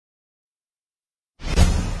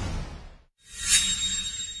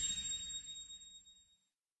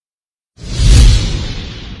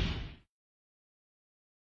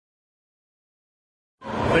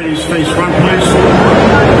Ladies, face front, please.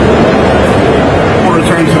 Quarter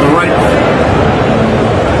turn to the right.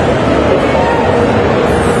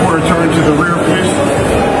 Quarter turn to the rear, please.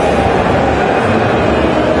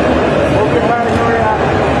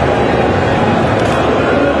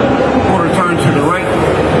 Quarter turn to the right.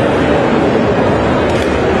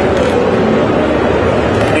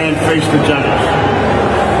 And face the judges.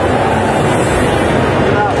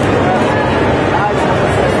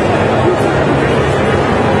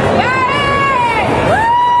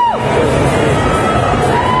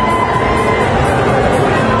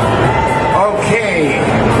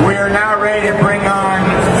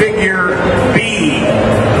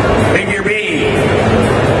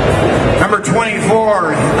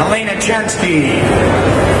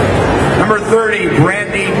 Number 30,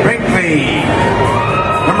 Brandy Brinkley.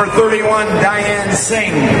 Number 31, Diane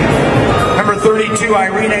Singh. Number 32,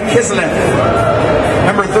 Irina Kislev.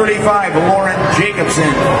 Number 35, Lauren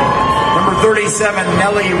Jacobson. Number 37,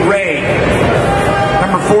 Nellie Ray.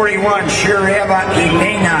 Number 41, Shireva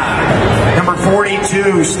Elena. Number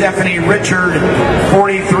 42, Stephanie Richard.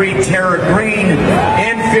 43, Tara Green.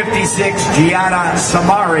 And 56, Gianna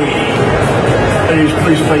Samari. Ladies,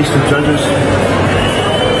 please face the judges.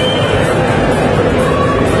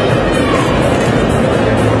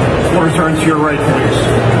 Quarter turn to your right, please.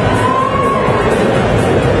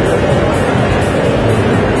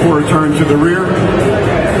 Quarter turn to the rear.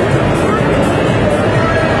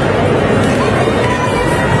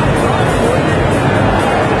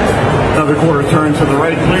 Another quarter turn to the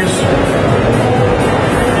right, please.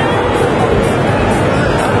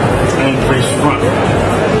 And face front.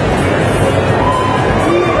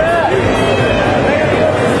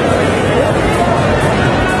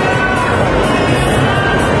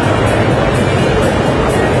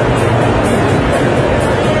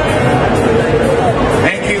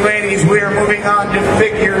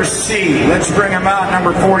 Figure C. Let's bring him out.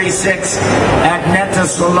 Number 46, Agneta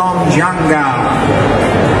Solom-Janga.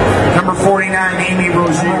 Number 49, Amy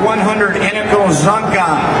Rose. Number 100, Eniko Zonka.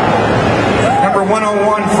 Number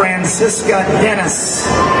 101, Francisca Dennis.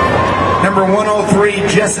 Number 103,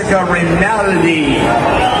 Jessica Rinaldi.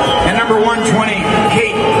 And number 120,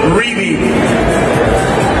 Kate Reeby.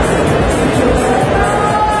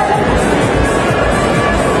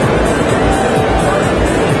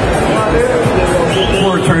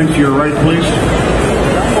 Turn to your right, please.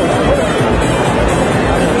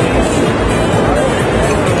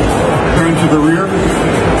 Turn to the rear.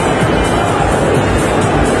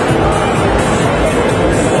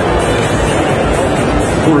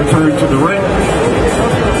 Quarter turn to the right.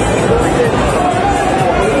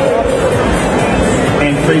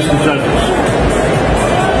 And face the judges.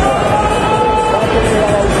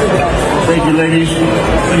 Thank you, ladies.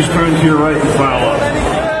 Please turn to your right and file up.